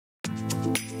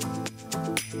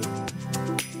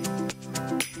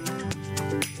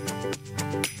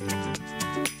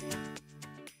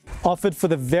Offered for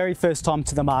the very first time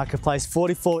to the marketplace,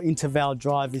 44 Intervale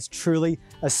Drive is truly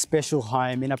a special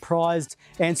home in a prized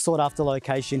and sought after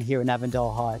location here in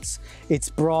Avondale Heights. It's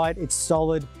bright, it's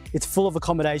solid, it's full of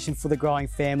accommodation for the growing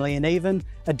family and even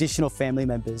additional family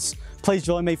members. Please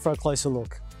join me for a closer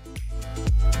look.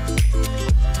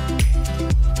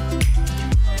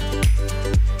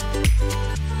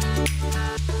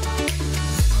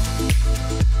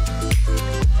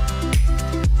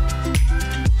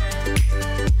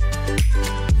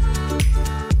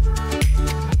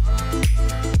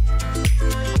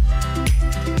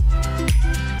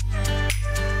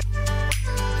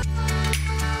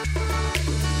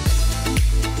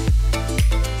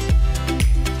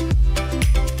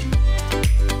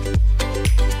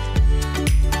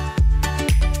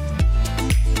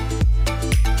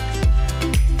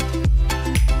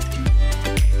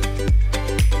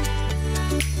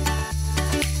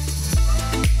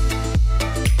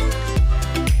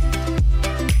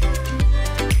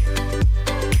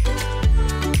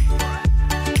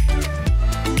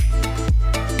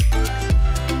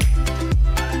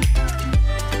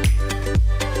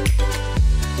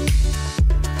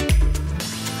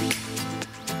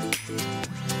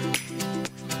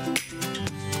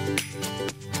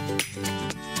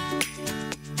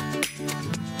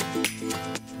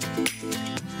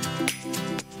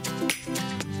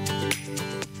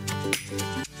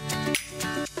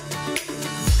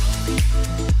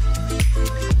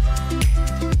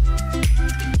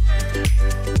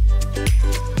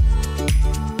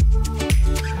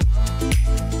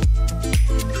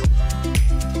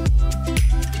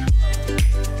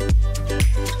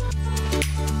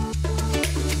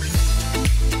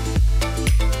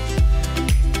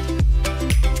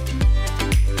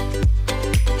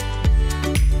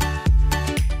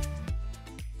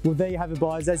 Well, there you have it,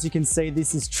 buyers. As you can see,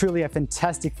 this is truly a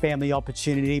fantastic family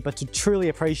opportunity, but to truly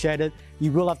appreciate it,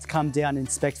 you will have to come down and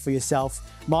inspect for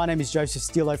yourself. My name is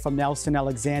Stilo from Nelson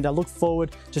Alexander. Look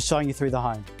forward to showing you through the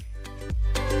home.